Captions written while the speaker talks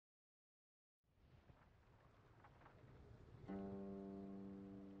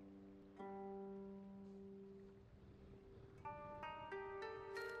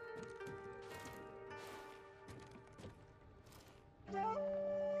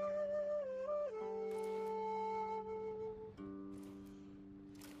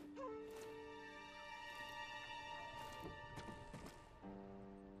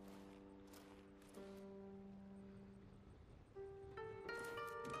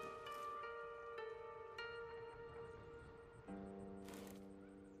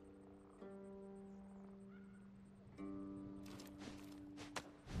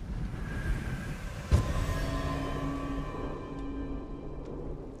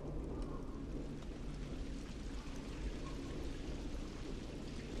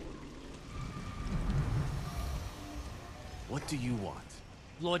What do you want?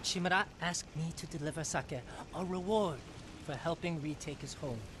 Lord Shimura asked me to deliver Sake, a reward for helping retake his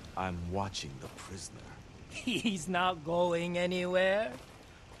home. I'm watching the prisoner. He's not going anywhere.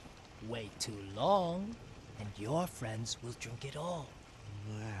 Wait too long, and your friends will drink it all.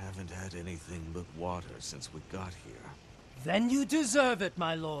 I haven't had anything but water since we got here. Then you deserve it,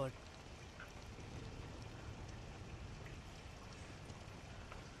 my lord.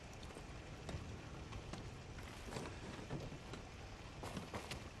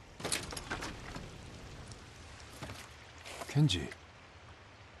 Kenji,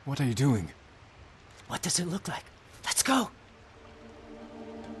 what are you doing? What does it look like? Let's go!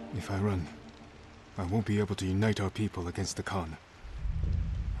 If I run, I won't be able to unite our people against the Khan.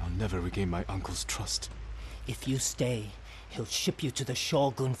 I'll never regain my uncle's trust. If you stay, he'll ship you to the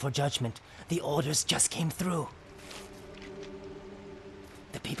Shogun for judgment. The orders just came through.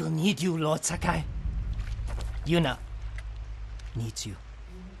 The people need you, Lord Sakai. Yuna needs you.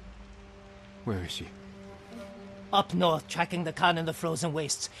 Where is she? Up north, tracking the Khan in the frozen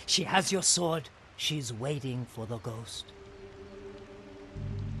wastes. She has your sword. She's waiting for the ghost.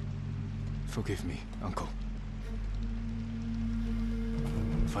 Forgive me, uncle.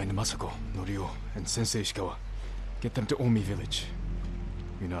 Find Masako, Norio, and Sensei Ishikawa. Get them to Omi village.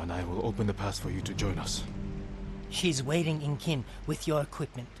 Yuna and I will open the pass for you to join us. She's waiting in Kin with your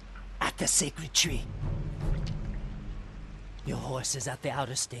equipment at the sacred tree. Your horse is at the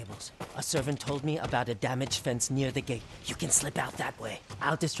outer stables. A servant told me about a damaged fence near the gate. You can slip out that way.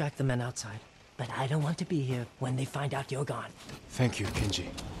 I'll distract the men outside. But I don't want to be here when they find out you're gone. Thank you, Kenji.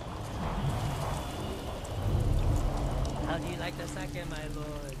 How do you like the sake, my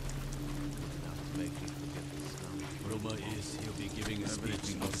lord? Rumor is he'll be giving a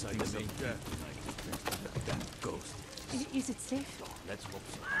speech outside the main gate. That ghost. Is it safe? Let's hope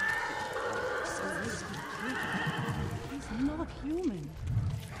so. He's not human.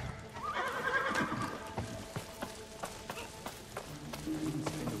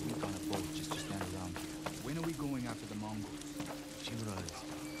 Spend a week on a boat just to stand around here. When are we going after the Mongols? Shimura is...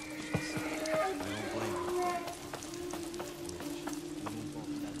 I don't blame her.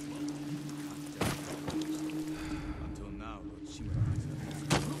 Until now, Lord Shimura has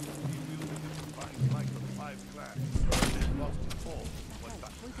fight like the five clans. Lost in fall.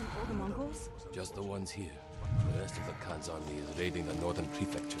 Poison all the Mongols? Just the ones here. The rest of the Khan's army is raiding the northern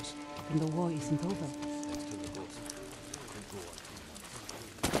prefectures. And the war isn't over. Thanks to the ghost.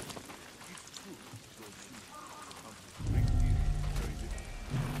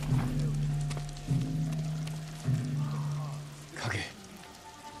 Kage.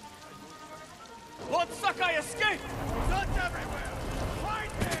 Lord Sakai escaped! Guns everywhere!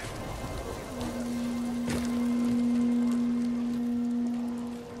 Find him!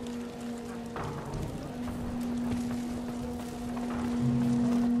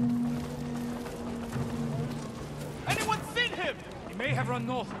 Anyone seen him? He may have run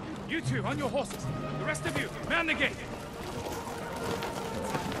north. You two, on your horses. The rest of you, man the gate.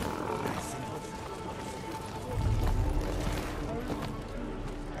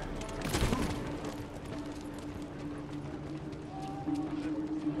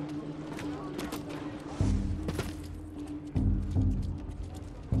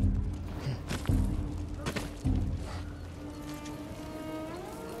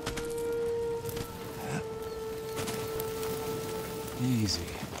 Easy.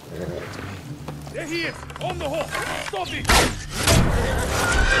 There he is, on the horse. Stop him!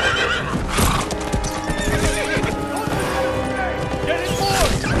 Get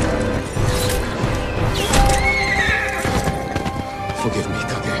inboard! Forgive me,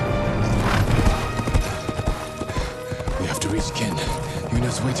 Kage. We have to reach Kin.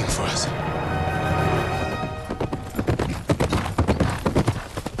 Yuna's waiting for us.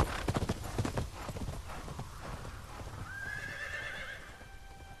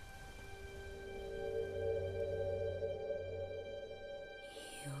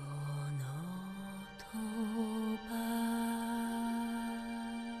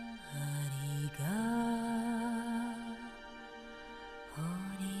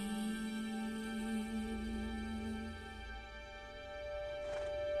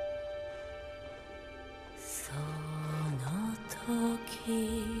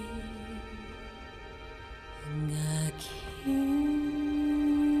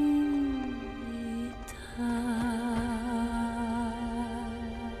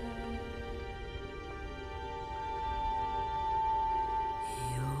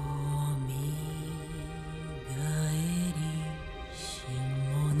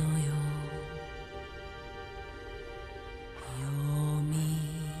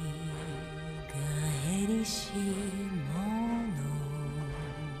 Tsushima.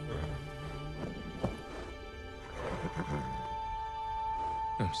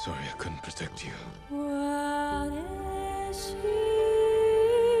 Sorry I couldn't protect you.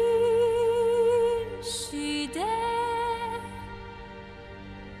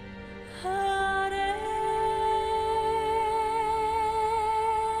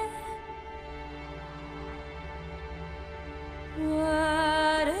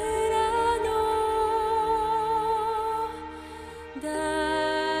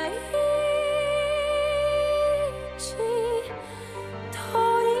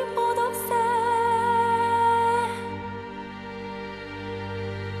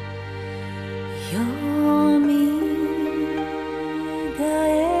 よ